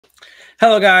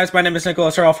Hello guys, my name is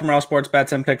Nicholas Earle from Earle Sports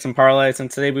Bets and Picks and Parlays,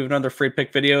 and today we have another free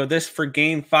pick video. This for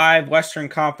Game 5 Western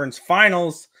Conference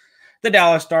Finals, the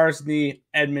Dallas Stars and the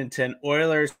Edmonton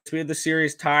Oilers. We had the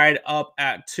series tied up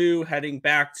at 2, heading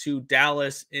back to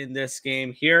Dallas in this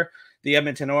game here. The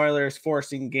Edmonton Oilers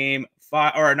forcing Game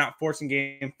 5, or not forcing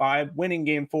Game 5, winning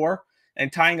Game 4,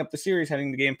 and tying up the series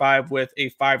heading to Game 5 with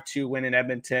a 5-2 win in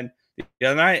Edmonton the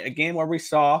other night. A game where we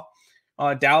saw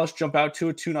Dallas jump out to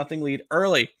a 2-0 lead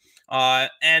early.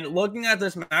 And looking at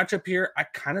this matchup here, I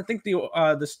kind of think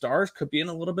the Stars could be in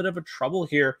a little bit of a trouble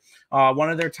here.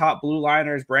 One of their top blue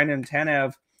liners, Brandon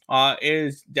Tanev,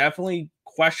 is definitely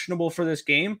questionable for this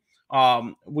game.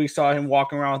 We saw him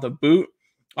walking around with a boot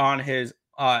on his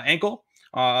ankle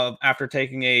after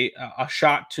taking a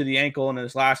shot to the ankle in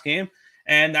his last game.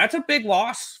 And that's a big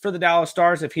loss for the Dallas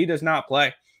Stars if he does not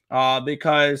play,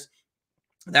 because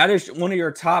that is one of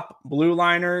your top blue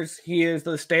liners. He is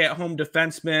the stay-at-home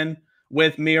defenseman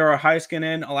with Miro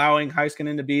Heiskanen, allowing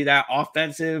Heiskanen to be that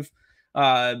offensive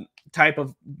type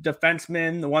of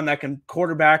defenseman, the one that can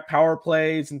quarterback power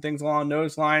plays and things along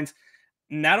those lines.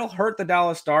 And that'll hurt the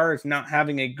Dallas Stars not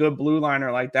having a good blue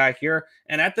liner like that here.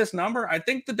 And at this number, I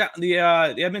think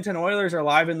the Edmonton Oilers are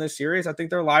live in this series. I think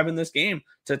they're live in this game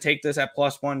to take this at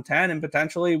plus 110 and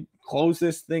potentially close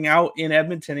this thing out in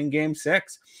Edmonton in Game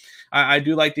 6. I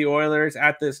do like the Oilers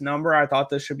at this number. I thought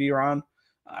this should be around.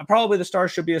 Probably the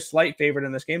Stars should be a slight favorite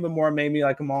in this game, but more maybe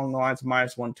like along the lines of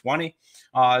minus 120.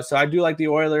 So I do like the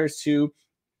Oilers to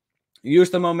use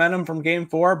the momentum from Game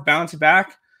 4, bounce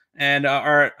back, and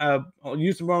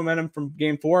use the momentum from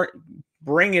Game 4,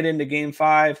 bring it into Game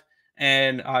 5,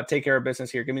 and take care of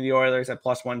business here. Give me the Oilers at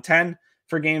plus 110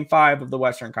 for Game 5 of the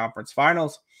Western Conference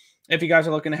Finals. If you guys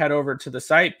are looking to head over to the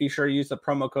site, be sure to use the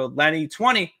promo code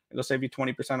Lenny20. It'll save you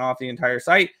 20% off the entire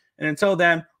site. And until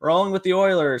then, rolling with the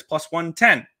Oilers plus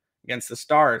 110 against the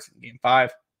Stars in Game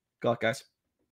 5. Good luck, guys.